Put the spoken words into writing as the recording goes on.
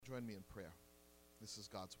Join me in prayer. This is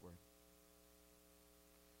God's word.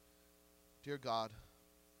 Dear God,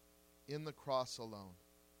 in the cross alone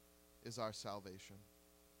is our salvation.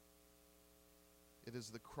 It is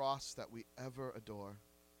the cross that we ever adore.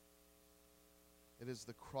 It is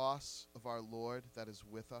the cross of our Lord that is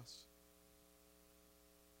with us.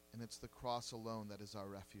 And it's the cross alone that is our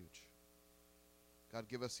refuge. God,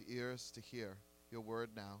 give us ears to hear your word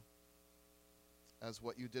now, as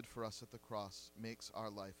what you did for us at the cross makes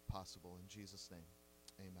our life possible. In Jesus' name,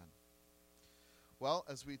 amen. Well,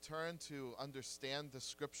 as we turn to understand the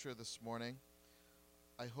scripture this morning,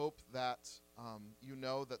 I hope that you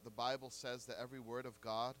know that the Bible says that every word of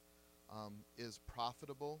God is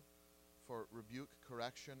profitable for rebuke,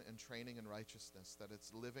 correction, and training in righteousness, that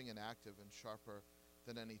it's living and active and sharper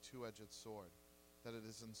than any two-edged sword, that it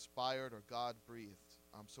is inspired or God-breathed.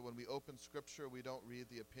 So when we open Scripture, we don't read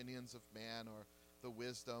the opinions of man or the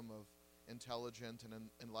wisdom of intelligent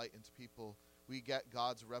and enlightened people. We get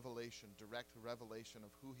God's revelation, direct revelation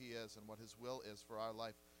of who he is and what his will is for our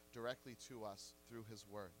life directly to us through his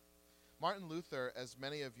word. Martin Luther, as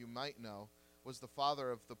many of you might know, was the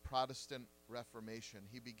father of the Protestant Reformation.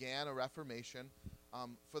 He began a Reformation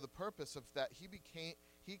for the purpose of that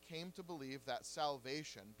he came to believe that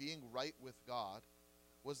salvation, being right with God,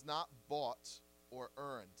 was not bought or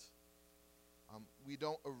earned. We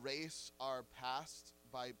don't erase our past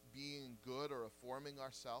by being good or affirming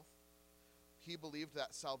ourselves. He believed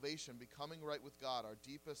that salvation, becoming right with God, our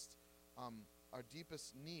deepest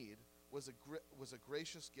need, was a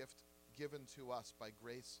gracious gift given to us by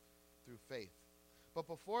grace through faith. But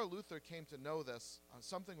before Luther came to know this,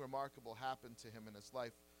 something remarkable happened to him in his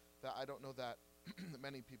life that I don't know that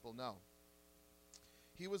many people know.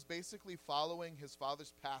 He was basically following his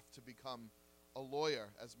father's path to become a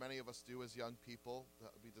lawyer, as many of us do as young people.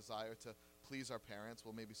 We desire to please our parents.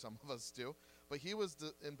 Well, maybe some of us do. But he was,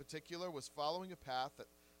 in particular, was following a path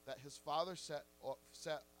that his father set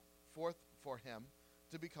forth for him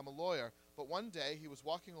to become a lawyer. But one day he was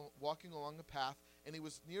walking along a path, and he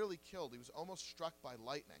was nearly killed. He was almost struck by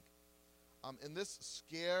lightning. And this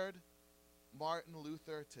scared Martin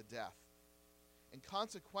Luther to death. And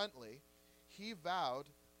consequently, he vowed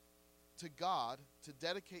to God to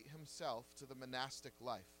dedicate himself to the monastic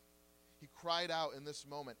life. He cried out in this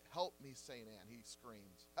moment, "Help me, St. Anne," he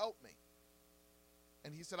screamed, "Help me."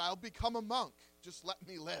 And he said, "I'll become a monk. Just let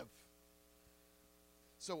me live."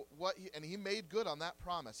 So he made good on that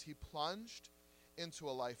promise. He plunged into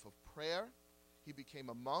a life of prayer. He became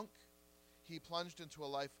a monk. He plunged into a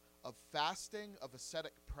life of fasting, of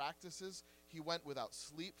ascetic practices. He went without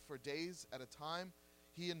sleep for days at a time.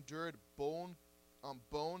 He endured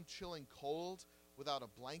bone-chilling cold without a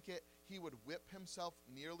blanket. He would whip himself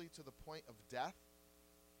nearly to the point of death.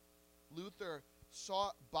 Luther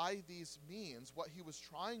saw by these means what he was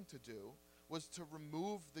trying to do was to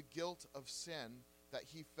remove the guilt of sin that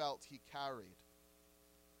he felt he carried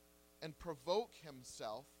and provoke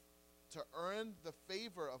himself to earn the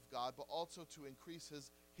favor of God, but also to increase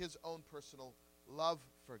his own personal love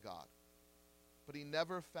for God. But he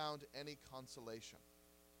never found any consolation.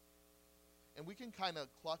 And we can kind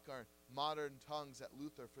of cluck our modern tongues at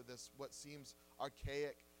Luther for this, what seems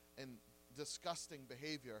archaic and disgusting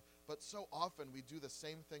behavior, but so often we do the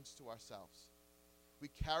same things to ourselves. We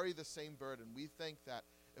carry the same burden. We think that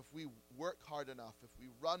if we work hard enough, if we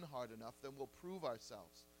run hard enough, then we'll prove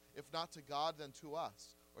ourselves. If not to God, then to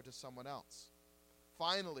us or to someone else.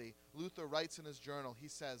 Finally, Luther writes in his journal, he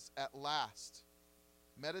says, "At last,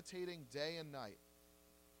 meditating day and night,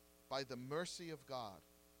 by the mercy of God,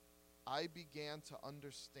 I began to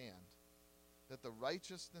understand that the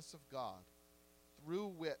righteousness of God, through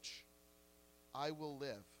which I will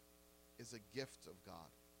live, is a gift of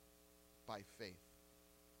God by faith.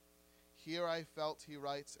 Here I felt," he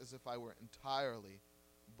writes, "as if I were entirely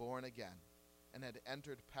born again and had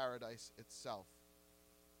entered paradise itself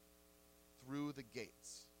through the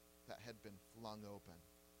gates that had been flung open."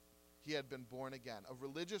 He had been born again, a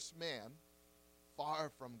religious man far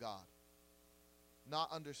from God,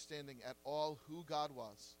 not understanding at all who God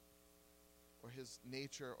was or his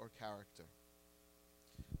nature or character.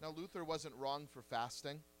 Now, Luther wasn't wrong for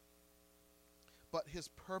fasting, but his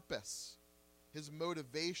purpose, his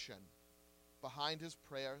motivation behind his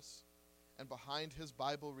prayers and behind his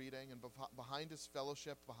Bible reading and behind his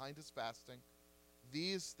fellowship, behind his fasting,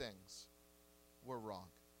 these things were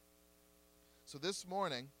wrong. So this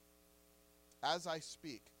morning, as I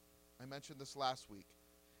speak, I mentioned this last week,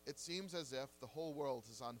 it seems as if the whole world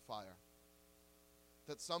is on fire.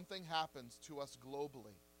 That something happens to us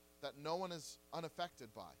globally that no one is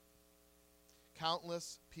unaffected by.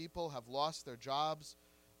 Countless people have lost their jobs,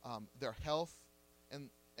 their health,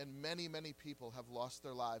 and And many, many people have lost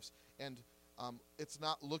their lives, and it's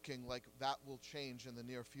not looking like that will change in the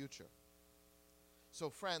near future. So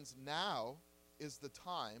friends, now is the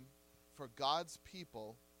time for God's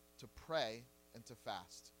people to pray and to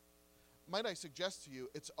fast. Might I suggest to you,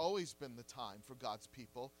 it's always been the time for God's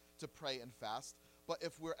people to pray and fast, but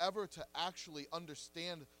if we're ever to actually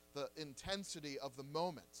understand the intensity of the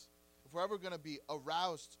moment, if we're ever going to be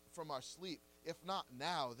aroused from our sleep, if not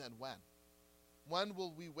now, then when? When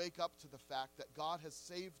will we wake up to the fact that God has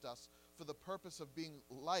saved us for the purpose of being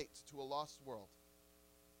light to a lost world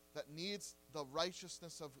that needs the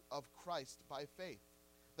righteousness of Christ by faith,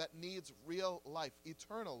 that needs real life,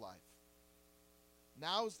 eternal life?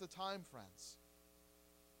 Now's the time, friends,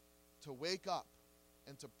 to wake up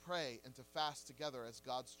and to pray and to fast together as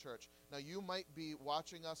God's church. Now, you might be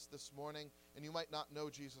watching us this morning and you might not know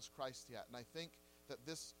Jesus Christ yet, and I think that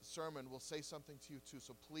this sermon will say something to you too,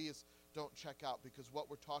 so please don't check out, because what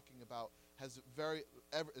we're talking about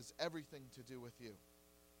is everything to do with you.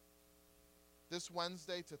 This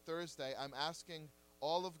Wednesday to Thursday, I'm asking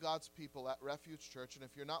all of God's people at Refuge Church, and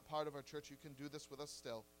if you're not part of our church, you can do this with us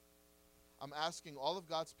still. I'm asking all of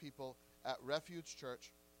God's people at Refuge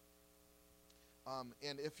Church,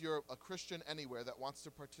 and if you're a Christian anywhere that wants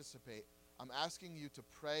to participate, I'm asking you to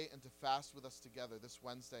pray and to fast with us together this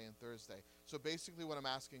Wednesday and Thursday. So basically what I'm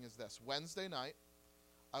asking is this. Wednesday night,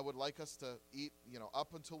 I would like us to eat,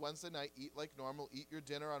 up until Wednesday night, eat like normal, eat your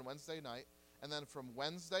dinner on Wednesday night, and then from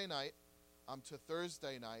Wednesday night to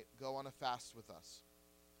Thursday night, go on a fast with us.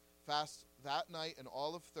 Fast that night and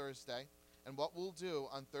all of Thursday, and what we'll do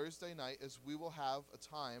on Thursday night is we will have a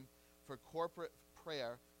time for corporate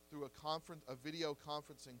prayer through a video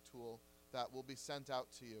conferencing tool that will be sent out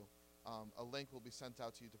to you. A link will be sent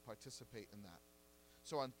out to you to participate in that.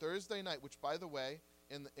 So on Thursday night, which by the way,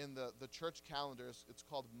 in the church calendars, it's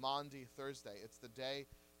called Maundy Thursday. It's the day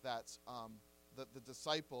that the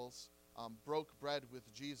disciples broke bread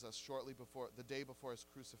with Jesus shortly before, the day before his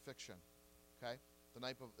crucifixion. Okay?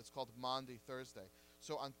 It's called Maundy Thursday.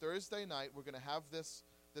 So on Thursday night, we're going to have this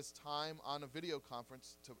time on a video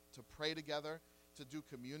conference to pray together, to do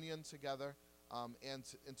communion together, and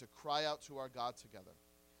to cry out to our God together.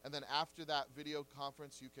 And then after that video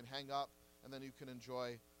conference, you can hang up, and then you can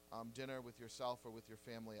enjoy dinner with yourself or with your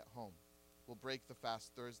family at home. We'll break the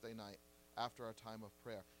fast Thursday night after our time of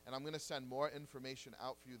prayer. And I'm going to send more information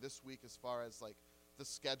out for you this week as far as like the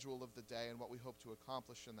schedule of the day and what we hope to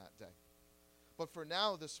accomplish in that day. But for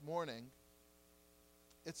now, this morning,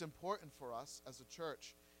 it's important for us as a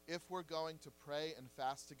church, if we're going to pray and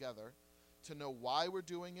fast together, to know why we're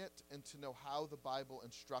doing it and to know how the Bible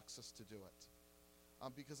instructs us to do it.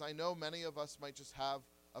 Because I know many of us might just have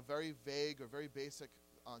a very vague or very basic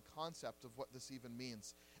concept of what this even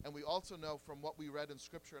means. And we also know from what we read in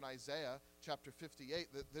Scripture in Isaiah chapter 58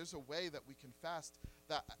 that there's a way that we can fast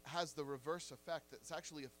that has the reverse effect, that's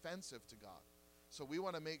actually offensive to God. So we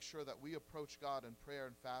want to make sure that we approach God in prayer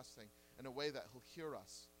and fasting in a way that he'll hear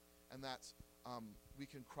us, and that we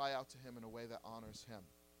can cry out to him in a way that honors him.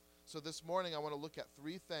 So this morning I want to look at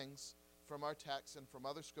three things from our text and from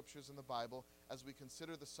other scriptures in the Bible as we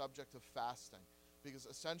consider the subject of fasting. Because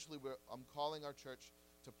essentially I'm calling our church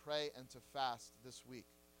to pray and to fast this week.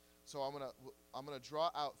 So I'm going to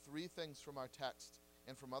draw out three things from our text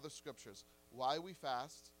and from other scriptures. Why we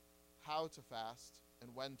fast, how to fast,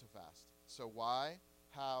 and when to fast. So why,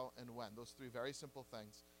 how, and when. Those three very simple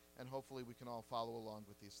things. And hopefully we can all follow along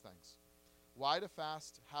with these things. Why to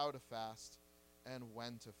fast, how to fast, and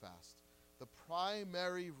when to fast. The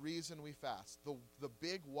primary reason we fast, the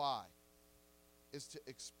big why, is to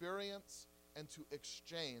experience and to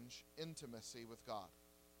exchange intimacy with God.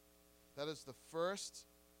 That is the first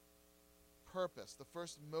purpose, the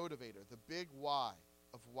first motivator, the big why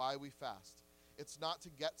of why we fast. It's not to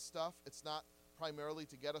get stuff. It's not primarily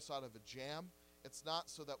to get us out of a jam. It's not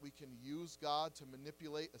so that we can use God to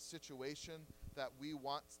manipulate a situation that we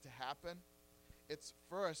want to happen. It's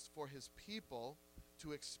first for his people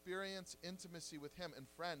to experience intimacy with him. And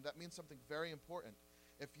friend, that means something very important.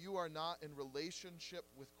 If you are not in relationship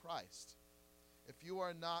with Christ, if you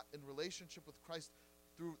are not in relationship with Christ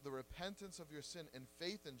through the repentance of your sin and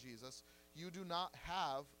faith in Jesus, you do not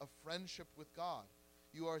have a friendship with God.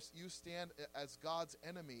 You stand as God's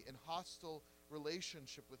enemy in hostile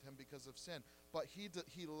relationship with him because of sin. But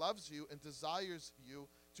he loves you and desires you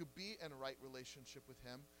to be in right relationship with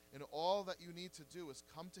him. And all that you need to do is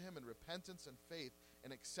come to him in repentance and faith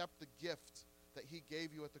and accept the gift that he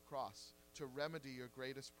gave you at the cross to remedy your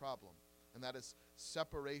greatest problem. And that is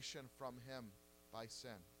separation from him by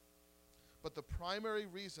sin. But the primary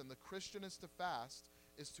reason the Christian is to fast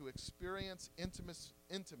is to experience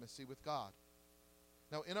intimacy with God.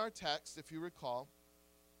 Now, in our text, if you recall,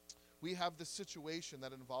 we have this situation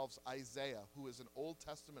that involves Isaiah, who is an Old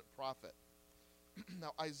Testament prophet.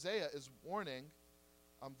 Now, Isaiah is warning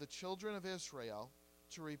the children of Israel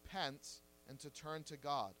to repent and to turn to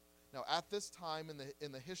God. Now, at this time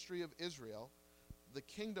in the history of Israel, the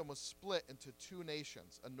kingdom was split into two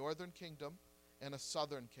nations, a northern kingdom and a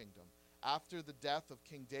southern kingdom. After the death of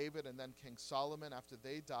King David and then King Solomon, after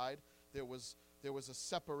they died, there was a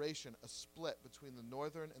separation, a split between the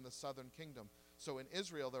northern and the southern kingdom. So in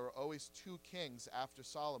Israel, there were always two kings after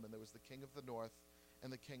Solomon. There was the king of the north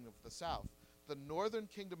and the king of the south. The northern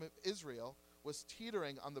kingdom of Israel was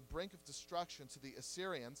teetering on the brink of destruction to the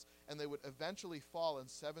Assyrians, and they would eventually fall in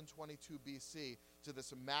 722 BC to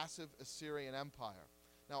this massive Assyrian empire.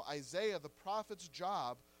 Now, Isaiah, the prophet's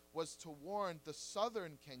job was to warn the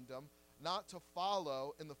southern kingdom not to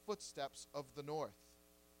follow in the footsteps of the north.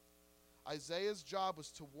 Isaiah's job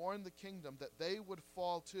was to warn the kingdom that they would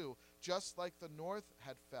fall too, just like the north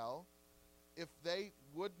had fell, if they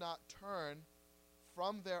would not turn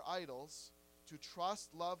from their idols to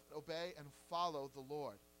trust, love, obey, and follow the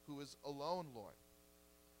Lord, who is alone Lord.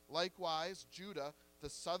 Likewise, Judah, the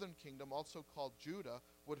southern kingdom, also called Judah,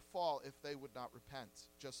 would fall if they would not repent,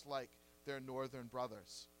 just like their northern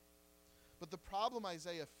brothers. But the problem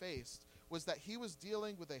Isaiah faced was that he was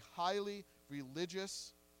dealing with a highly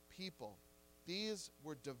religious people. These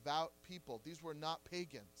were devout people. These were not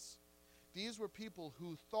pagans. These were people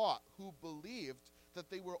who thought, who believed that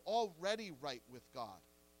they were already right with God,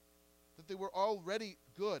 that they were already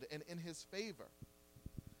good and in his favor.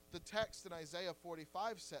 The text in Isaiah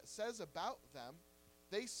 45 says about them,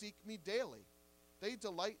 they seek me daily. They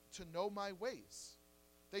delight to know my ways.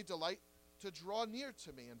 They delight to draw near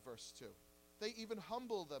to me in verse 2. They even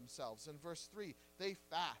humble themselves in verse 3. They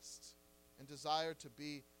fast and desire to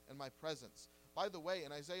be in my presence. By the way,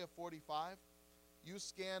 in Isaiah 45, you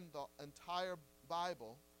scan the entire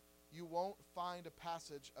Bible, you won't find a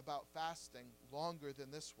passage about fasting longer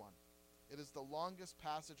than this one. It is the longest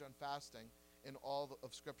passage on fasting in all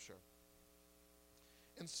of Scripture.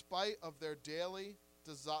 In spite of their daily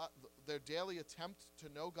attempt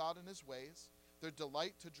to know God and his ways, their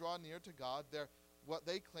delight to draw near to God, what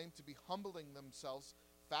they claim to be humbling themselves,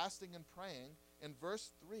 fasting and praying, in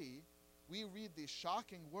verse 3, we read these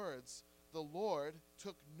shocking words, the Lord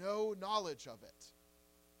took no knowledge of it.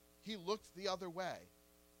 He looked the other way.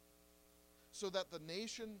 So that the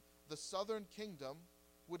nation, the southern kingdom,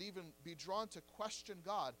 would even be drawn to question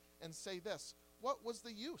God and say this, what was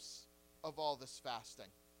the use of all this fasting?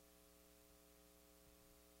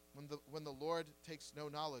 When the Lord takes no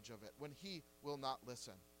knowledge of it, when he will not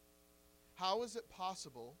listen. How is it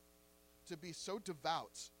possible to be so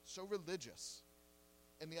devout, so religious,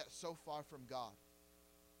 and yet so far from God?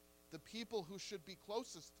 The people who should be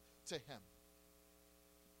closest to him,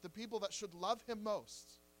 the people that should love him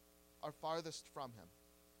most, are farthest from him.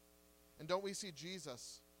 And don't we see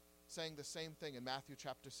Jesus saying the same thing in Matthew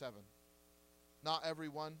chapter 7? Not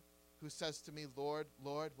everyone who says to me, Lord,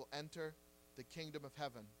 Lord, will enter the kingdom of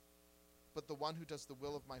heaven, but the one who does the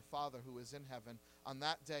will of my Father who is in heaven. On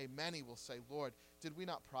that day, many will say, Lord, did we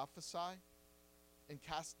not prophesy and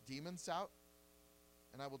cast demons out?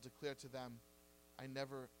 And I will declare to them, I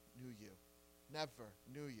never knew you. Never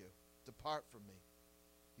knew you. Depart from me,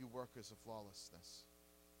 you workers of lawlessness.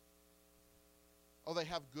 Oh, they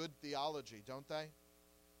have good theology, don't they?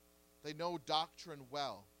 They know doctrine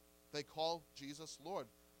well. They call Jesus Lord.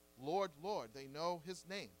 Lord, Lord. They know his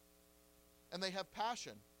name. And they have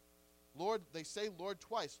passion. Lord, they say Lord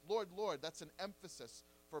twice. Lord, Lord. That's an emphasis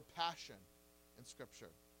for passion in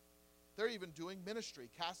Scripture. They're even doing ministry,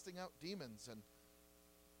 casting out demons and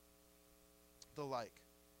the like.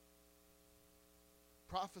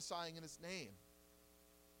 Prophesying in his name.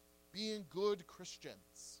 Being good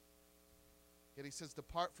Christians. Yet he says,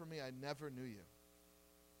 depart from me, I never knew you.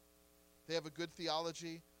 They have a good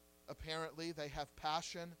theology, apparently. They have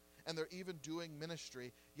passion, and they're even doing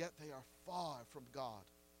ministry, yet they are far from God.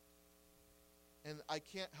 And I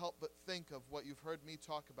can't help but think of what you've heard me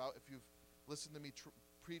talk about, if you've listened to me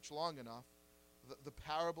preach long enough, the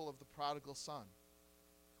parable of the prodigal son,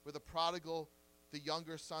 where the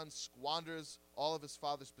younger son squanders all of his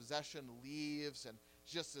father's possession, leaves, and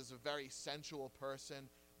just is a very sensual person,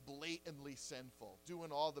 blatantly sinful,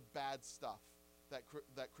 doing all the bad stuff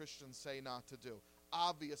that Christians say not to do.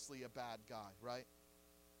 Obviously a bad guy, right?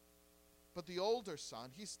 But the older son,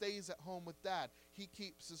 he stays at home with dad. He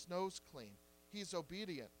keeps his nose clean. He's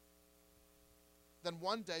obedient. Then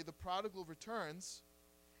one day the prodigal returns,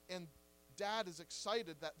 and dad is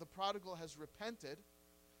excited that the prodigal has repented,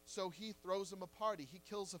 so he throws him a party. He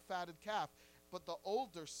kills a fatted calf. But the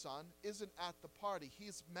older son isn't at the party.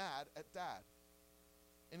 He's mad at dad.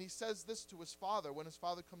 And he says this to his father when his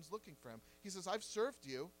father comes looking for him. He says, I've served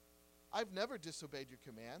you. I've never disobeyed your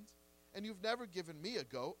command. And you've never given me a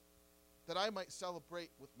goat that I might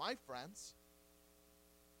celebrate with my friends.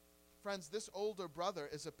 Friends, this older brother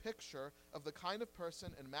is a picture of the kind of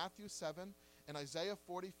person in Matthew 7 and Isaiah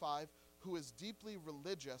 45 who is deeply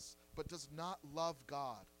religious but does not love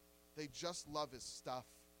God. They just love his stuff.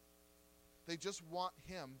 They just want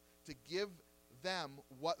him to give them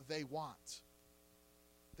what they want.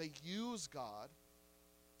 They use God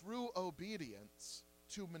through obedience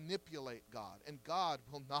to manipulate God, and God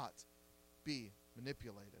will not be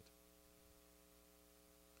manipulated.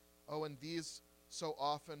 Oh, and these so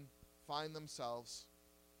often find themselves,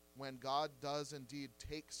 when God does indeed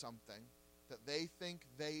take something that they think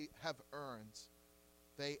they have earned,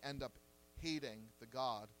 they end up hating the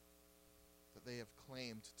God that they have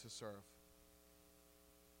claimed to serve.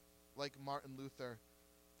 Like Martin Luther,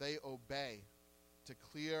 they obey to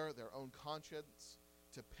clear their own conscience,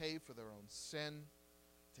 to pay for their own sin,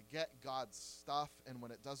 to get God's stuff, and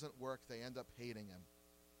when it doesn't work, they end up hating him.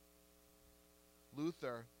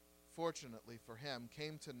 Luther, fortunately for him,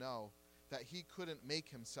 came to know that he couldn't make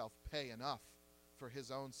himself pay enough for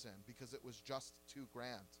his own sin because it was just too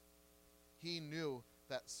grand. He knew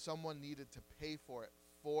that someone needed to pay for it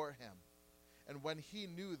for him. And when he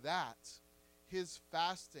knew that, his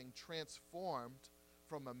fasting transformed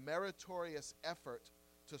from a meritorious effort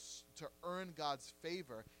to earn God's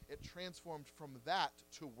favor. It transformed from that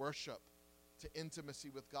to worship, to intimacy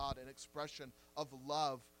with God, an expression of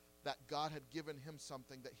love that God had given him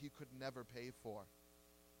something that he could never pay for.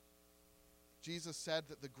 Jesus said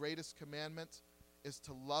that the greatest commandment is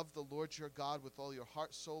to love the Lord your God with all your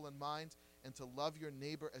heart, soul, and mind, and to love your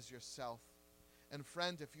neighbor as yourself. And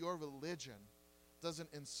friend, if your religion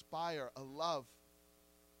doesn't inspire a love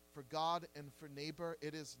for God and for neighbor,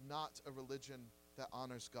 it is not a religion that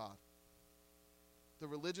honors God. The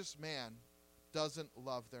religious man doesn't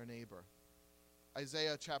love their neighbor.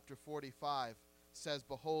 Isaiah chapter 45 says,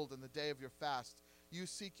 behold, in the day of your fast, you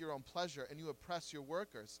seek your own pleasure and you oppress your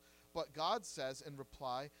workers. But God says in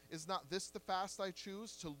reply, is not this the fast I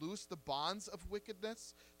choose, to loose the bonds of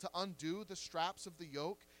wickedness, to undo the straps of the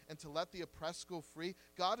yoke, and to let the oppressed go free?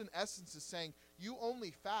 God in essence is saying, you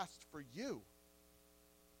only fast for you.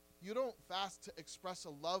 You don't fast to express a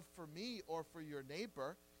love for me or for your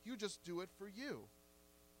neighbor. You just do it for you.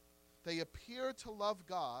 They appear to love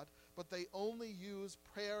God, but they only use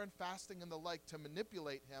prayer and fasting and the like to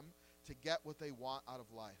manipulate him to get what they want out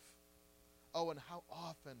of life. Oh, and how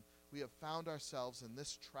often we have found ourselves in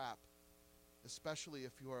this trap, especially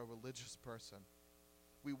if you are a religious person.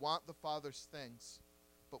 We want the Father's things,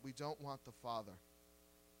 but we don't want the Father.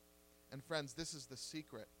 And friends, this is the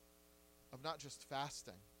secret of not just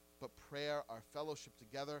fasting, but prayer, our fellowship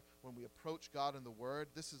together when we approach God in the Word.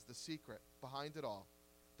 This is the secret behind it all,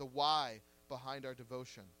 the why behind our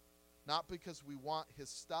devotion. Not because we want his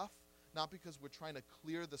stuff, not because we're trying to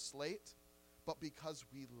clear the slate, but because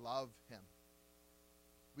we love him.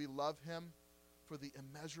 We love him for the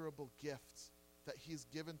immeasurable gifts that he's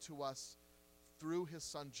given to us through his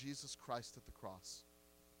Son Jesus Christ at the cross.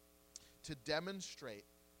 To demonstrate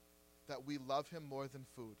that we love him more than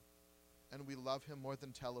food, and we love him more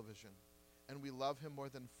than television, and we love him more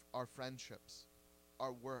than our friendships,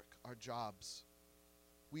 our work, our jobs.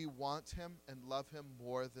 We want him and love him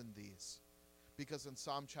more than these. Because in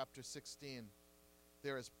Psalm chapter 16,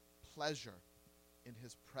 there is pleasure in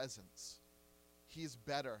his presence. He's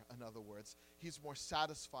better, in other words. He's more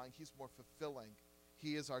satisfying. He's more fulfilling.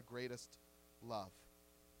 He is our greatest love.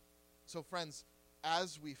 So friends,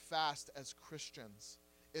 as we fast as Christians,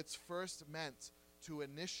 it's first meant to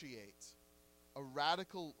initiate a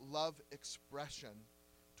radical love expression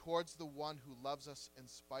towards the one who loves us in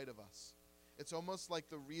spite of us. It's almost like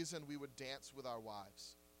the reason we would dance with our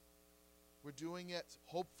wives. We're doing it,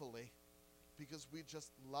 hopefully, because we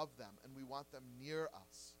just love them and we want them near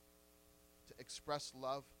us to express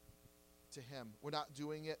love to him. We're not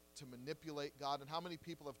doing it to manipulate God. And how many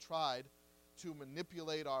people have tried to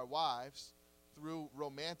manipulate our wives through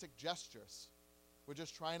romantic gestures? We're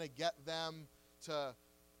just trying to get them to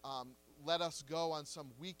let us go on some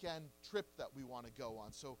weekend trip that we want to go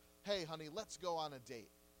on. So, hey, honey, let's go on a date.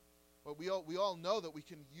 But we all know that we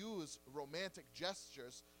can use romantic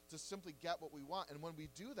gestures to simply get what we want. And when we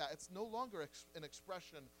do that, it's no longer an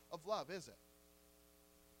expression of love, is it?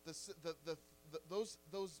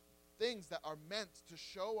 Those things that are meant to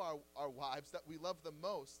show our wives that we love them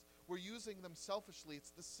most, we're using them selfishly. It's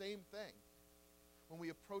the same thing. When we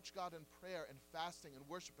approach God in prayer and fasting and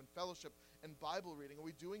worship and fellowship and Bible reading? Are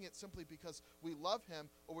we doing it simply because we love him,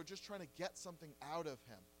 or we're just trying to get something out of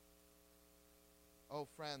him? Oh,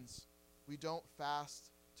 friends, we don't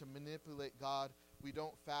fast to manipulate God. We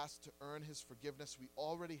don't fast to earn his forgiveness. We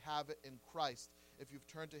already have it in Christ if you've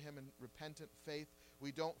turned to him in repentant faith.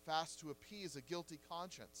 We don't fast to appease a guilty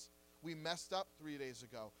conscience. We messed up 3 days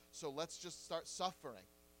ago, so let's just start suffering.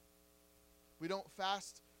 We don't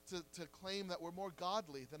fast to claim that we're more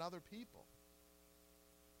godly than other people.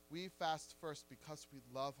 We fast first because we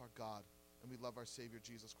love our God and we love our Savior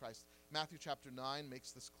Jesus Christ. Matthew chapter 9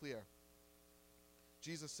 makes this clear.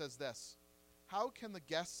 Jesus says this, "How can the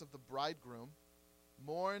guests of the bridegroom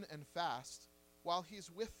mourn and fast while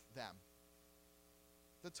he's with them?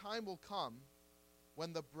 The time will come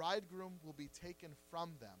when the bridegroom will be taken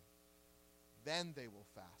from them. Then they will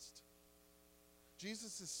fast."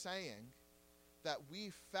 Jesus is saying that we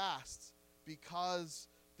fast because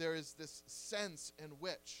there is this sense in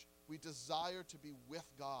which we desire to be with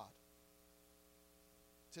God.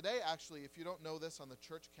 Today, actually, if you don't know this, on the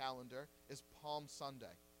church calendar is Palm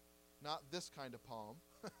Sunday. Not this kind of palm,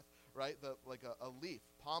 right? Like a leaf.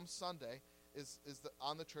 Palm Sunday is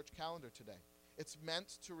on the church calendar today. It's meant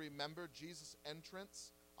to remember Jesus'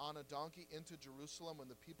 entrance on a donkey into Jerusalem when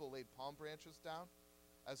the people laid palm branches down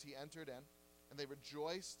as he entered in, and they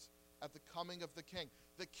rejoiced at the coming of the king.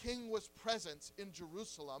 The king was present in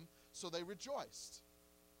Jerusalem, so they rejoiced.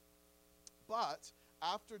 But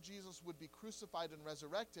after Jesus would be crucified and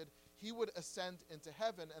resurrected, he would ascend into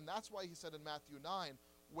heaven, and that's why he said in Matthew 9,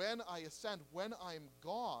 "When I ascend, when I'm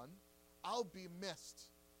gone, I'll be missed.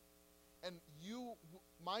 And you,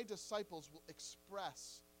 my disciples, will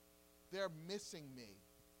express they're missing me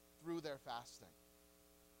through their fasting."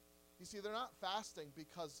 You see, they're not fasting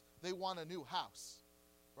because they want a new house,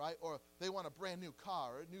 right? Or they want a brand new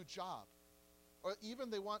car or a new job. Or even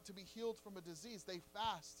they want to be healed from a disease. They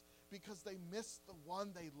fast because they miss the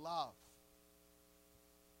one they love.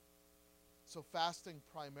 So fasting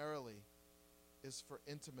primarily is for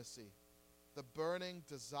intimacy, the burning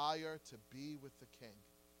desire to be with the King.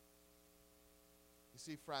 You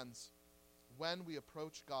see, friends, when we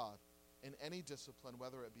approach God in any discipline,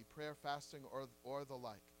 whether it be prayer, fasting, or the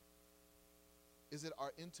like, is it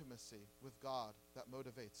our intimacy with God that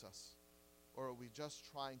motivates us? Or are we just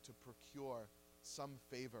trying to procure some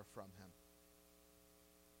favor from him?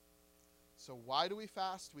 So why do we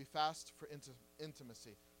fast? We fast for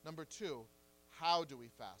intimacy. Number two, how do we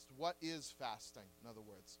fast? What is fasting, in other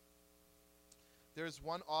words? There's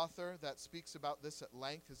one author that speaks about this at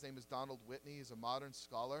length. His name is Donald Whitney. He's a modern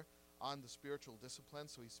scholar on the spiritual discipline,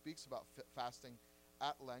 so he speaks about fasting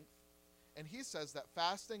at length. And he says that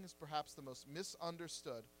fasting is perhaps the most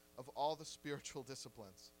misunderstood of all the spiritual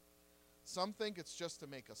disciplines. Some think it's just to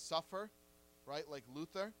make us suffer, right, like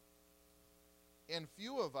Luther. And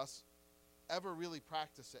few of us ever really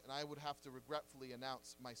practice it, and I would have to regretfully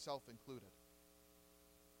announce, myself included.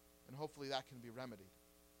 And hopefully that can be remedied.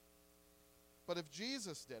 But if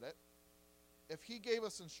Jesus did it, if he gave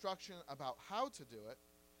us instruction about how to do it,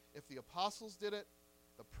 if the apostles did it,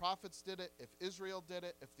 the prophets did it, if Israel did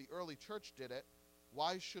it, if the early church did it,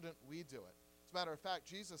 why shouldn't we do it? As a matter of fact,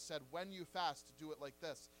 Jesus said, when you fast, do it like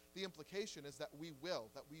this. The implication is that we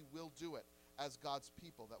will do it as God's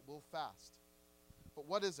people, that we'll fast. But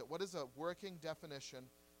what is it? What is a working definition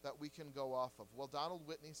that we can go off of? Well, Donald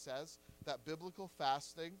Whitney says that biblical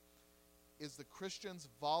fasting is the Christian's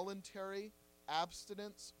voluntary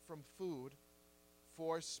abstinence from food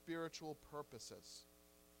for spiritual purposes.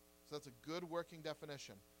 So that's a good working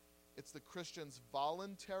definition. It's the Christian's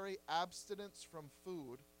voluntary abstinence from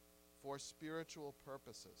food for spiritual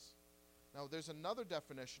purposes. Now, there's another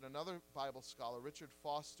definition. Another Bible scholar, Richard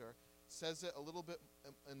Foster, says it a little bit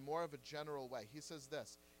in more of a general way. He says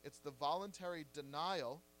this: it's the voluntary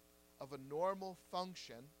denial of a normal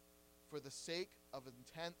function for the sake of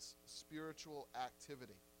intense spiritual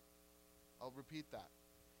activity. I'll repeat that.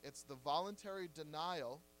 It's the voluntary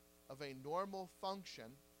denial of a normal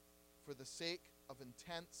function for the sake of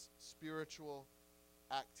intense spiritual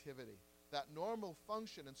activity. That normal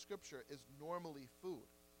function in Scripture is normally food.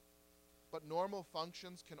 But normal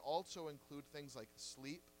functions can also include things like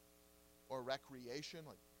sleep or recreation,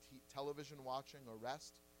 like television watching or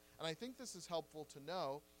rest. And I think this is helpful to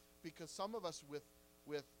know because some of us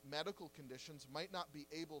with medical conditions might not be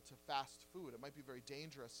able to fast food. It might be very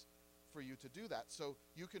dangerous for you to do that. So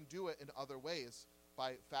you can do it in other ways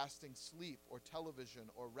by fasting sleep or television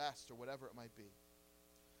or rest or whatever it might be.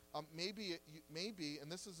 Maybe, and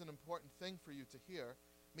this is an important thing for you to hear,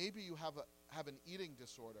 maybe you have an eating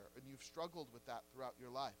disorder and you've struggled with that throughout your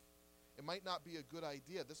life. It might not be a good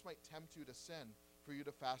idea. This might tempt you to sin for you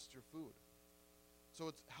to fast your food. So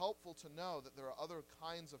it's helpful to know that there are other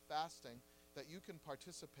kinds of fasting that you can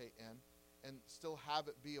participate in and still have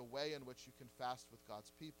it be a way in which you can fast with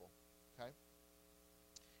God's people. Okay?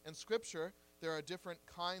 In Scripture, there are different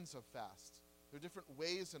kinds of fasts. There are different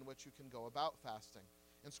ways in which you can go about fasting.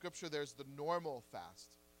 In Scripture, there's the normal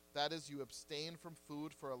fast. That is, you abstain from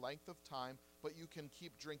food for a length of time, but you can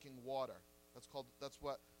keep drinking water. That's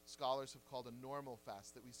what scholars have called a normal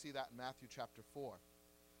fast, that we see that in Matthew chapter 4.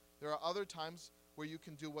 There are other times where you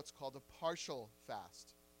can do what's called a partial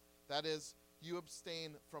fast. That is, you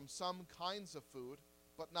abstain from some kinds of food,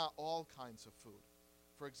 but not all kinds of food.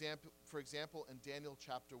 For example, in Daniel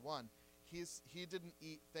chapter 1, he didn't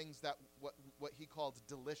eat things that what he called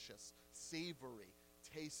delicious, savory,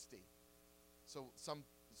 tasty. So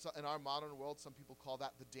in our modern world, some people call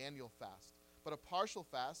that the Daniel fast. But a partial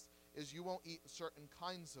fast is you won't eat certain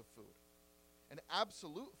kinds of food. An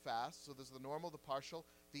absolute fast, so there's the normal, the partial.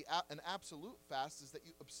 An absolute fast is that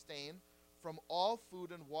you abstain from all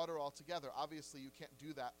food and water altogether. Obviously, you can't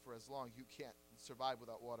do that for as long. You can't survive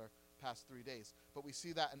without water past 3 days. But we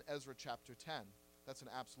see that in Ezra chapter 10. That's an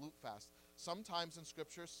absolute fast. Sometimes in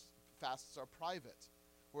Scripture, fasts are private.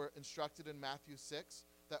 We're instructed in Matthew 6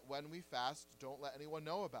 that when we fast, don't let anyone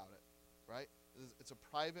know about it, right? It's a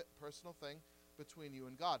private, personal thing between you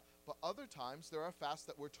and God. But other times, there are fasts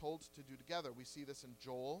that we're told to do together. We see this in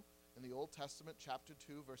Joel in the Old Testament, chapter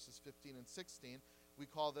 2, verses 15 and 16. We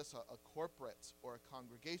call this a corporate or a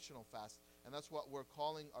congregational fast, and that's what we're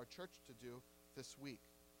calling our church to do this week,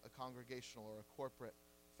 a congregational or a corporate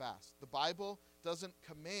fast. The Bible doesn't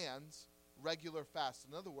command regular fast.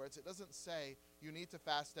 In other words, it doesn't say you need to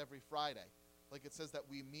fast every Friday. Like it says that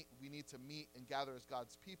we need to meet and gather as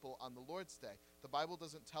God's people on the Lord's Day. The Bible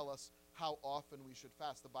doesn't tell us how often we should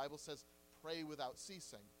fast. The Bible says pray without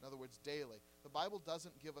ceasing. In other words, daily. The Bible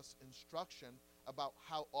doesn't give us instruction about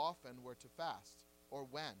how often we're to fast or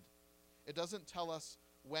when. It doesn't tell us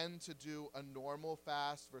when to do a normal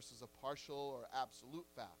fast versus a partial or absolute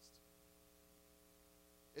fast.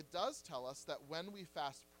 It does tell us that when we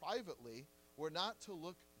fast privately, we're not to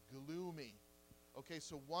look gloomy. Okay,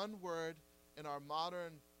 so one word in our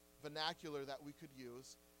modern vernacular that we could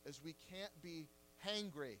use is we can't be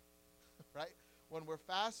hangry, right? When we're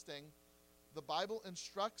fasting, the Bible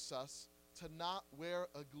instructs us to not wear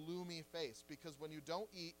a gloomy face, because when you don't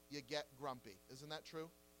eat, you get grumpy. Isn't that true?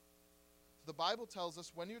 The Bible tells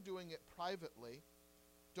us when you're doing it privately,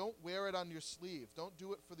 don't wear it on your sleeve. Don't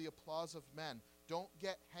do it for the applause of men. Don't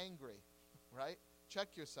get hangry, right?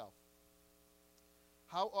 Check yourself.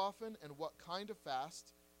 How often and what kind of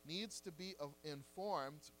fast needs to be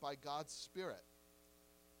informed by God's Spirit,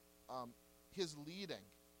 His leading,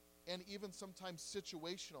 and even sometimes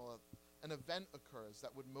situational. An event occurs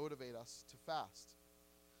that would motivate us to fast.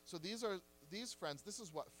 So these friends, this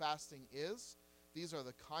is what fasting is. These are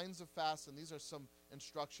the kinds of fasts, and these are some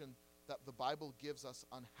instruction that the Bible gives us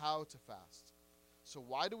on how to fast. So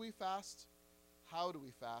why do we fast? How do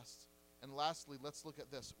we fast? And lastly, let's look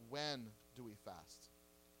at this. When do we fast?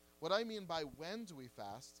 What I mean by when do we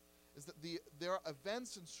fast is that there are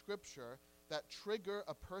events in Scripture that trigger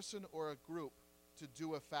a person or a group to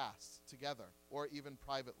do a fast together or even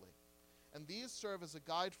privately. And these serve as a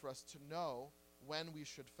guide for us to know when we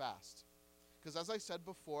should fast. Because as I said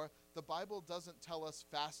before, the Bible doesn't tell us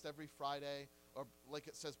fast every Friday, or like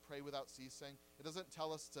it says, pray without ceasing. It doesn't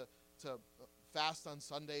tell us to fast on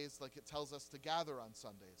Sundays like it tells us to gather on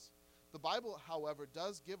Sundays. The Bible, however,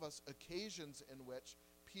 does give us occasions in which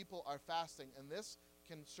people are fasting, and this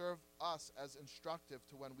can serve us as instructive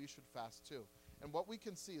to when we should fast too. And what we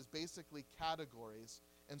can see is basically categories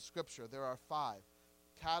in Scripture. There are 5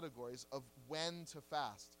 categories of when to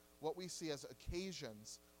fast, what we see as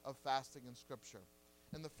occasions of fasting in Scripture.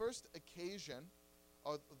 And the first occasion,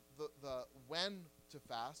 or the when to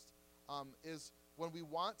fast, is when we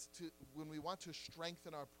want to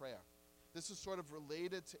strengthen our prayer. This is sort of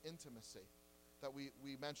related to intimacy that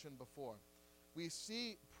we mentioned before. We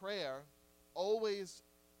see prayer always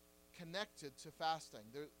connected to fasting.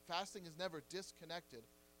 Fasting is never disconnected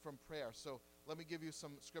from prayer. So let me give you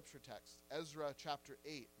some scripture text. Ezra chapter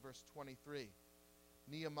 8, verse 23.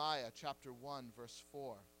 Nehemiah chapter 1, verse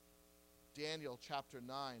 4. Daniel chapter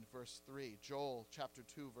 9, verse 3. Joel chapter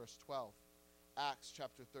 2, verse 12. Acts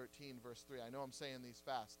chapter 13, verse 3. I know I'm saying these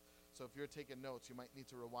fast, so if you're taking notes, you might need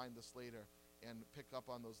to rewind this later and pick up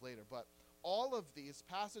on those later. But all of these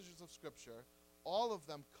passages of Scripture, all of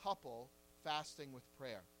them couple fasting with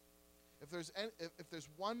prayer. If there's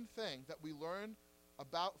one thing that we learn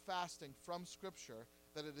about fasting from Scripture,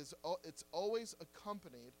 that it's always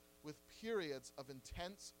accompanied with periods of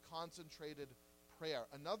intense, concentrated prayer.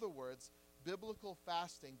 In other words, biblical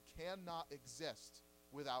fasting cannot exist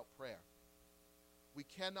without prayer. We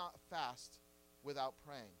cannot fast without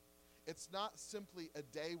praying. It's not simply a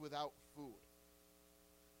day without food.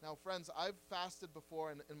 Now, friends, I've fasted before,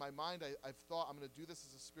 and in my mind, I've thought I'm going to do this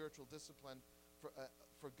as a spiritual discipline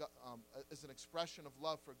as an expression of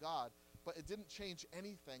love for God, but it didn't change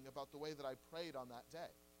anything about the way that I prayed on that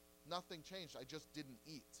day. Nothing changed. I just didn't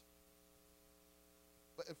eat.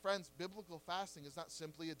 But friends, biblical fasting is not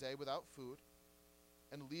simply a day without food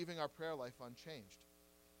and leaving our prayer life unchanged.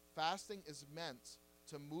 Fasting is meant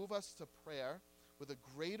to move us to prayer with a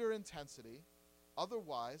greater intensity.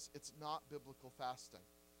 Otherwise, it's not biblical fasting.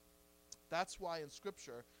 That's why in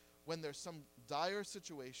Scripture, when there's some dire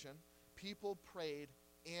situation, people prayed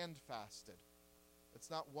and fasted.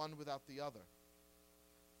 It's not one without the other.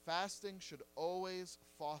 Fasting should always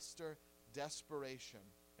foster desperation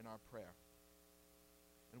in our prayer.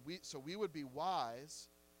 And we would be wise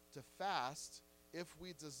to fast if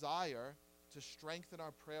we desire to strengthen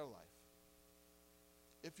our prayer life.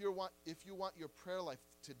 If you want your prayer life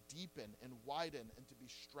to deepen and widen and to be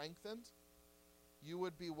strengthened, you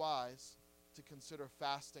would be wise to consider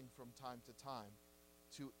fasting from time to time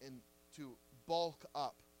to bulk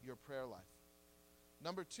up your prayer life.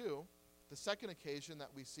 Number two, the second occasion that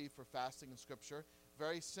we see for fasting in Scripture,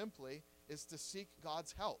 very simply, is to seek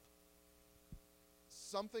God's help.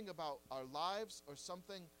 Something about our lives or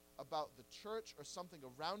something about the church or something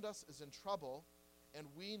around us is in trouble, and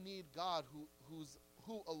we need God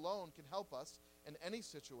who alone can help us in any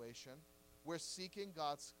situation. We're seeking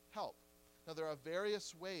God's help. Now, there are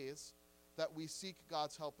various ways that we seek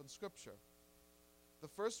God's help in Scripture. The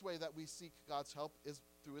first way that we seek God's help is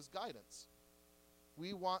through His guidance.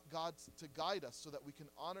 We want God to guide us so that we can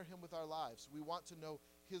honor Him with our lives. We want to know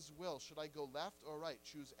His will. Should I go left or right?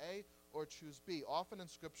 Choose A or choose B? Often in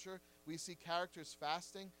Scripture, we see characters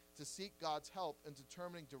fasting to seek God's help in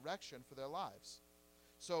determining direction for their lives.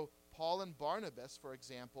 So Paul and Barnabas, for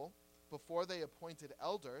example, before they appointed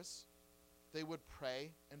elders, they would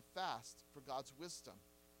pray and fast for God's wisdom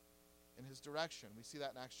in His direction. We see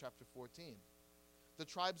that in Acts chapter 14. The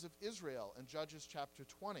tribes of Israel in Judges chapter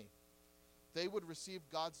 20, they would receive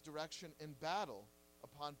God's direction in battle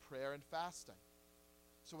upon prayer and fasting.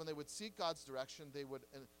 So when they would seek God's direction, they would,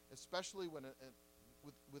 especially when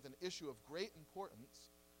with an issue of great importance,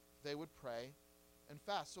 they would pray and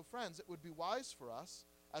fast. So friends, it would be wise for us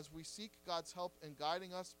as we seek God's help in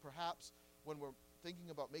guiding us, perhaps when we're thinking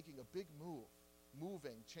about making a big move,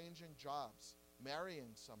 moving, changing jobs, marrying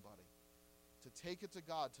somebody, to take it to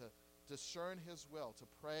God, to discern His will, to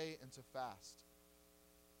pray and to fast.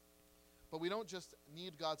 But we don't just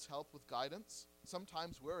need God's help with guidance.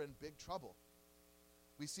 Sometimes we're in big trouble.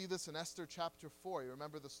 We see this in Esther chapter 4. You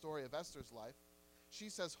remember the story of Esther's life. She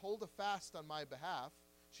says, hold a fast on my behalf.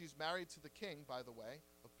 She's married to the king, by the way,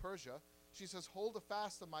 of Persia. She says, hold a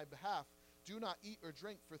fast on my behalf. Do not eat or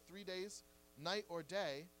drink for 3 days, night or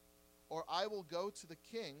day, or I will go to the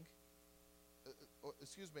king.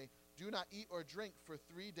 Do not eat or drink for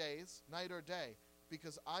 3 days, night or day,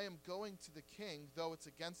 because I am going to the king, though it's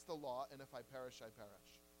against the law, and if I perish, I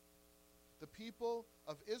perish. The people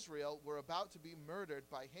of Israel were about to be murdered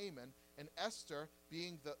by Haman, and Esther,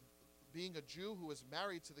 being a Jew who was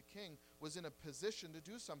married to the king, was in a position to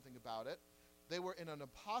do something about it. They were in an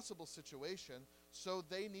impossible situation, so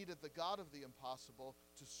they needed the God of the impossible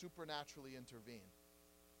to supernaturally intervene.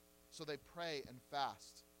 So they pray and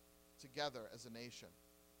fast together as a nation.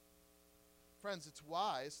 Friends, it's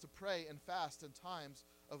wise to pray and fast in times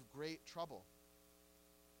of great trouble.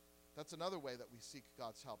 That's another way that we seek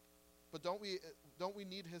God's help. But don't we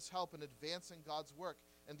need His help in advancing God's work?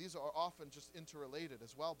 And these are often just interrelated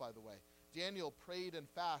as well, by the way. Daniel prayed and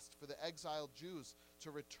fasted for the exiled Jews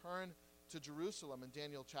to return to Jerusalem in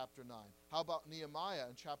Daniel chapter 9. How about Nehemiah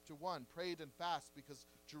in chapter 1? Prayed and fasted because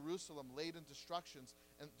Jerusalem laid in destruction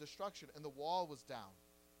and the wall was down.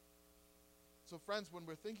 So friends, when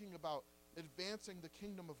we're thinking about advancing the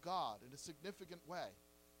kingdom of God in a significant way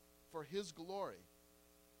for His glory,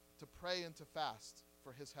 to pray and to fast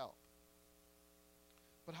for His help.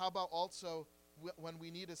 But how about also when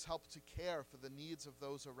we need His help to care for the needs of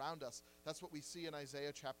those around us? That's what we see in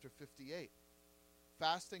Isaiah chapter 58.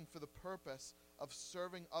 Fasting for the purpose of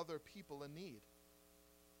serving other people in need.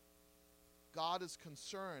 God is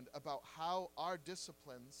concerned about how our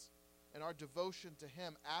disciplines and our devotion to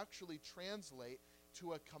Him actually translate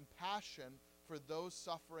to a compassion for those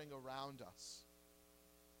suffering around us,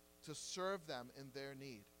 to serve them in their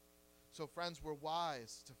need. So friends, we're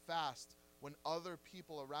wise to fast when other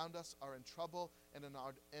people around us are in trouble and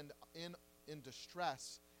in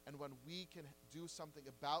distress, and when we can do something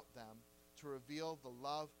about them to reveal the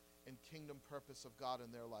love and kingdom purpose of God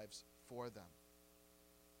in their lives for them.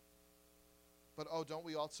 But don't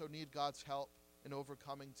we also need God's help in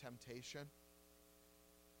overcoming temptation?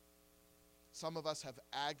 Some of us have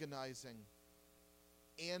agonizing,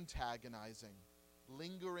 antagonizing,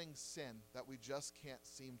 lingering sin that we just can't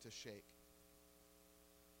seem to shake.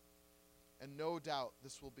 And no doubt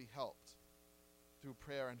this will be helped through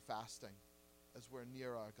prayer and fasting as we're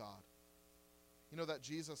near our God. You know that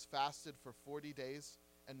Jesus fasted for 40 days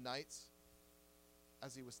and nights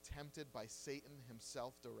as he was tempted by Satan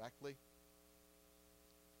himself directly?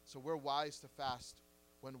 So we're wise to fast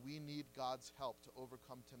when we need God's help to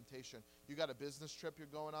overcome temptation. You got a business trip you're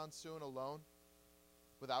going on soon alone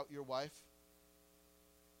without your wife?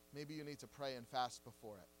 Maybe you need to pray and fast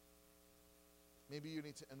before it. Maybe you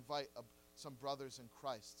need to invite some brothers in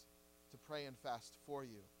Christ to pray and fast for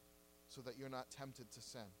you so that you're not tempted to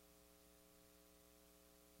sin.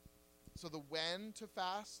 So the when to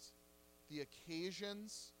fast, the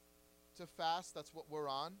occasions to fast, that's what we're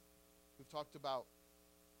on. We've talked about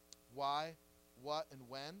why, what, and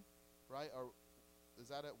when, right? Or is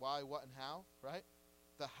that it? Why, what, and how, right?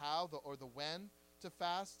 The how, or the when to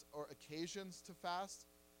fast, or occasions to fast,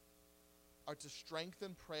 are to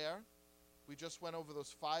strengthen prayer. We just went over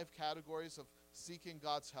those 5 categories of seeking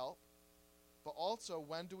God's help. But also,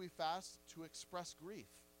 when do we fast? To express grief.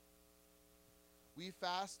 We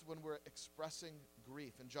fast when we're expressing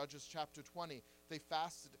grief. In Judges chapter 20, they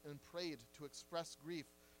fasted and prayed to express grief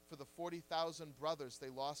for the 40,000 brothers they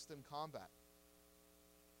lost in combat.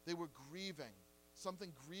 They were grieving.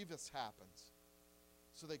 Something grievous happens.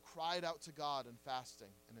 So they cried out to God in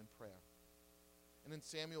fasting and in prayer. And in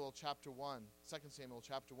Samuel chapter 1, 2 Samuel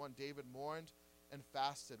chapter 1, David mourned and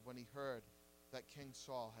fasted when he heard that King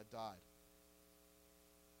Saul had died.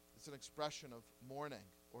 It's an expression of mourning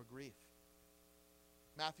or grief.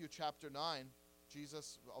 Matthew chapter 9,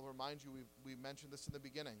 Jesus, I'll remind you, we mentioned this in the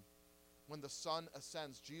beginning. When the Son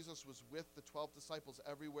ascends, Jesus was with the 12 disciples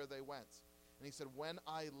everywhere they went. And he said, when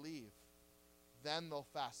I leave, then they'll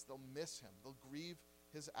fast. They'll miss him. They'll grieve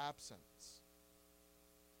his absence.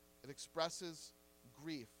 It expresses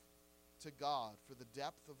grief to God for the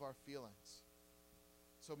depth of our feelings.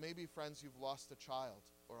 So maybe, friends, you've lost a child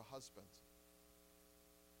or a husband.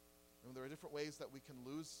 And there are different ways that we can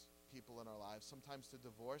lose people in our lives, sometimes to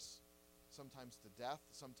divorce, sometimes to death,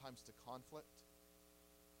 sometimes to conflict.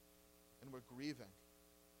 And we're grieving.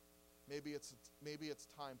 Maybe it's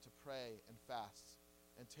time to pray and fast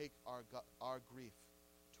and take our grief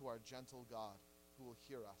to our gentle God who will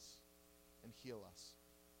hear us and heal us.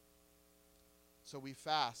 So we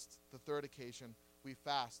fast, the third occasion, we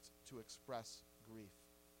fast to express grief.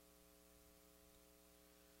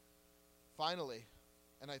 Finally,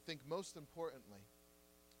 and I think most importantly,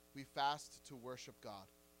 we fast to worship God.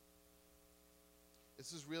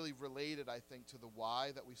 This is really related, I think, to the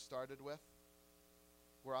why that we started with.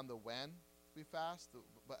 We're on the when we fast,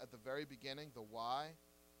 but at the very beginning, the why,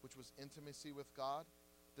 which was intimacy with God.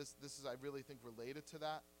 This is, I really think, related to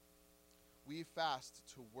that. We fast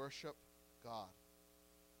to worship God,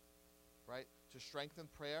 right? To strengthen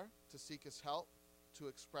prayer, to seek his help, to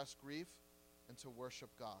express grief, and to worship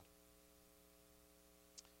God.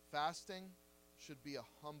 Fasting should be a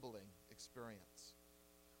humbling experience.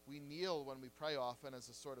 We kneel when we pray often as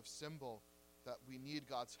a sort of symbol that we need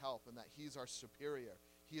God's help and that he's our superior.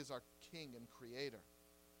 He is our king and creator.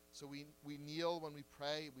 So we kneel when we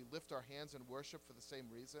pray. We lift our hands in worship for the same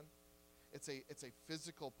reason. It's a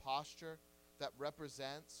physical posture that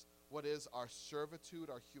represents what is our servitude,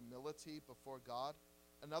 our humility before God.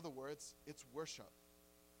 In other words, it's worship.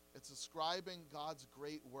 It's ascribing God's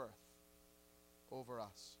great worth over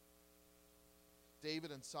us.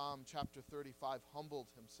 David in Psalm chapter 35 humbled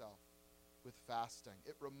himself with fasting.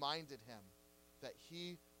 It reminded him that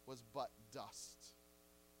he was but dust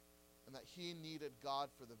and that he needed God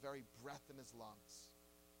for the very breath in his lungs.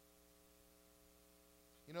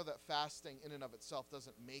 You know that fasting in and of itself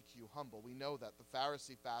doesn't make you humble. We know that. The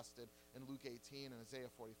Pharisee fasted in Luke 18 and Isaiah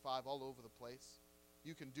 45 all over the place.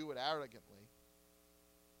 You can do it arrogantly.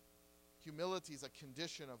 Humility is a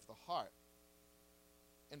condition of the heart.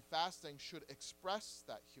 And fasting should express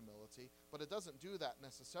that humility, but it doesn't do that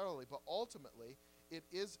necessarily. But ultimately, it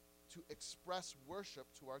is to express worship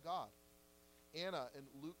to our God. Anna in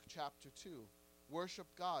Luke chapter 2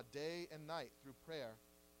 worshiped God day and night through prayer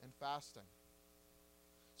and fasting.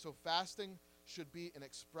 So fasting should be an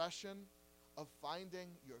expression of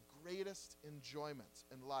finding your greatest enjoyment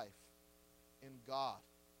in life in God.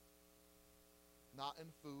 Not in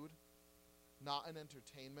food, not in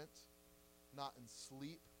entertainment, not in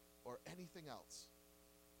sleep or anything else.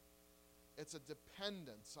 It's a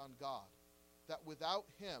dependence on God that without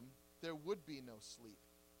him, there would be no sleep.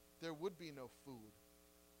 There would be no food.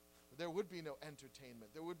 There would be no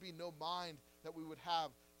entertainment. There would be no mind that we would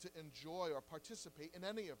have to enjoy or participate in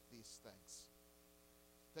any of these things.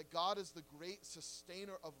 That God is the great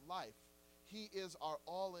sustainer of life. He is our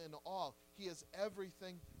all in all. He is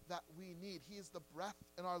everything that we need. He is the breath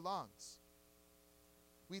in our lungs.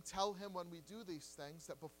 We tell him when we do these things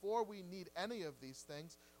that before we need any of these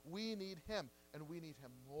things, we need him, and we need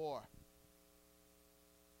him more.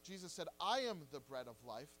 Jesus said, I am the bread of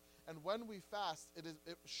life, and when we fast, it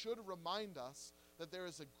should remind us that there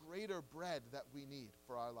is a greater bread that we need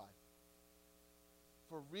for our life.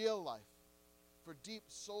 For real life, for deep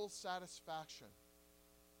soul satisfaction,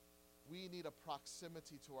 we need a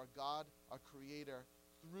proximity to our God, our Creator,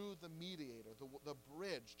 through the mediator, the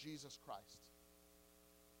bridge, Jesus Christ.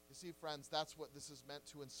 You see, friends, that's what this is meant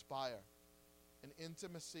to inspire. An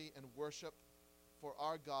intimacy and worship for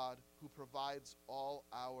our God who provides all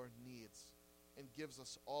our needs and gives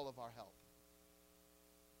us all of our help.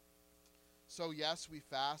 So yes, we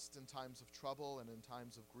fast in times of trouble and in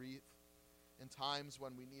times of grief, in times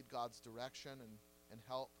when we need God's direction and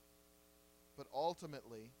help. But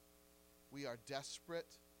ultimately, we are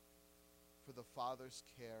desperate for the Father's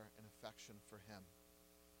care and affection for him.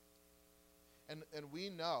 And we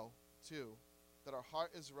know, too, that our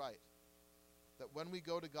heart is right, that when we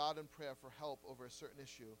go to God in prayer for help over a certain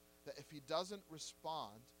issue, that if he doesn't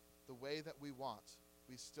respond the way that we want,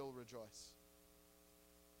 we still rejoice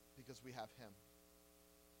because we have him.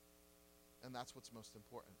 And that's what's most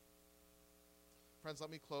important. Friends, let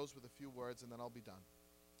me close with a few words and then I'll be done.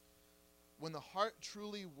 When the heart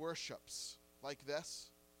truly worships like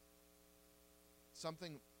this,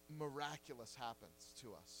 something miraculous happens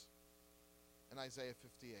to us. In Isaiah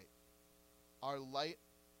 58, our light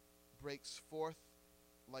breaks forth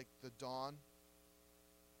like the dawn,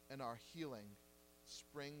 and our healing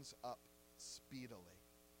springs up speedily.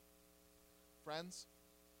 Friends,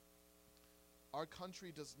 our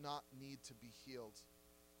country does not need to be healed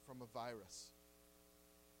from a virus.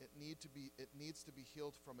 It needs to be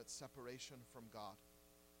healed from its separation from God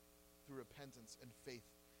through repentance and faith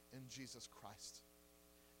in Jesus Christ.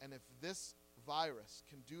 And if this virus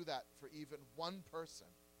can do that for even one person,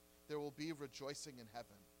 there will be rejoicing in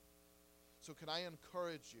heaven. So can I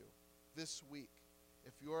encourage you this week,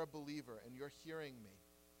 if you're a believer and you're hearing me,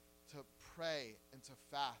 to pray and to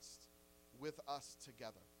fast with us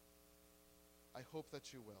together. I hope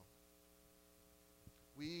that you will.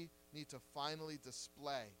 We need to finally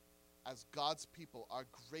display, as God's people, our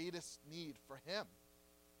greatest need for him,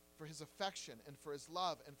 for his affection and for his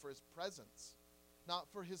love and for his presence, not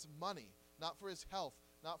for his money, not for his health,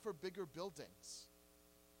 not for bigger buildings,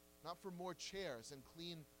 not for more chairs and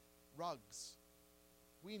clean rugs.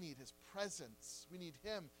 We need his presence. We need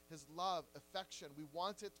him, his love, affection. We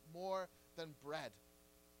want it more than bread.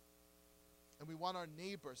 And we want our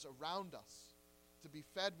neighbors around us to be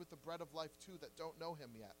fed with the bread of life too that don't know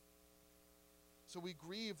him yet. So we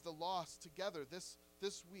grieve the loss together this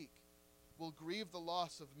week. We'll grieve the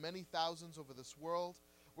loss of many thousands over this world.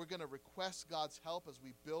 We're going to request God's help as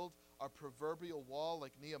we build our proverbial wall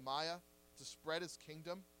like Nehemiah to spread his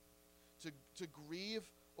kingdom, to grieve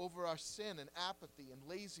over our sin and apathy and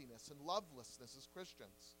laziness and lovelessness as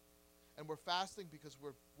Christians. And we're fasting because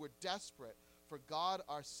we're desperate for God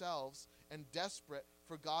ourselves and desperate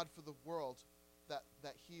for God for the world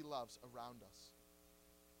that he loves around us.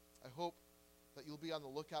 I hope that you'll be on the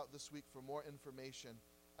lookout this week for more information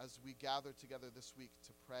as we gather together this week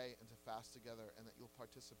to pray and to fast together, and that you'll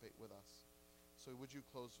participate with us. So would you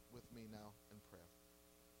close with me now in prayer?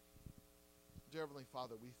 Dear Heavenly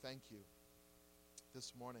Father, we thank you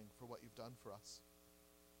this morning for what you've done for us.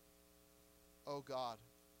 Oh God,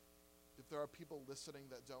 if there are people listening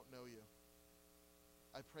that don't know you,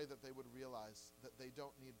 I pray that they would realize that they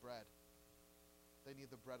don't need bread. They need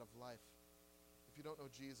the bread of life. If you don't know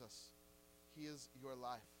Jesus, he is your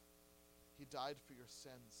life. He died for your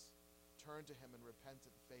sins. Turn to him in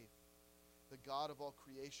repentant faith. The God of all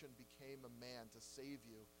creation became a man to save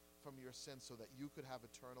you from your sins so that you could have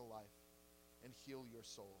eternal life and heal your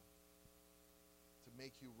soul, to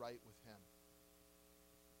make you right with him.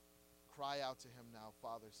 Cry out to him now,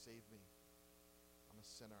 Father, save me. I'm a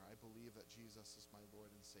sinner. I believe that Jesus is my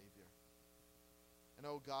Lord and Savior. And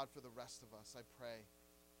oh God, for the rest of us, I pray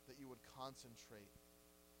that you would concentrate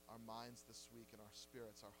our minds this week and our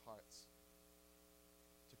spirits, our hearts,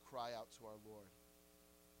 to cry out to our Lord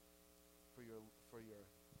for your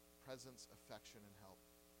presence, affection, and help.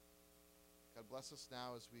 God bless us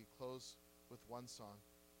now as we close with one song,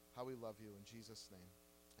 How We Love You. In Jesus' name,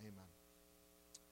 amen.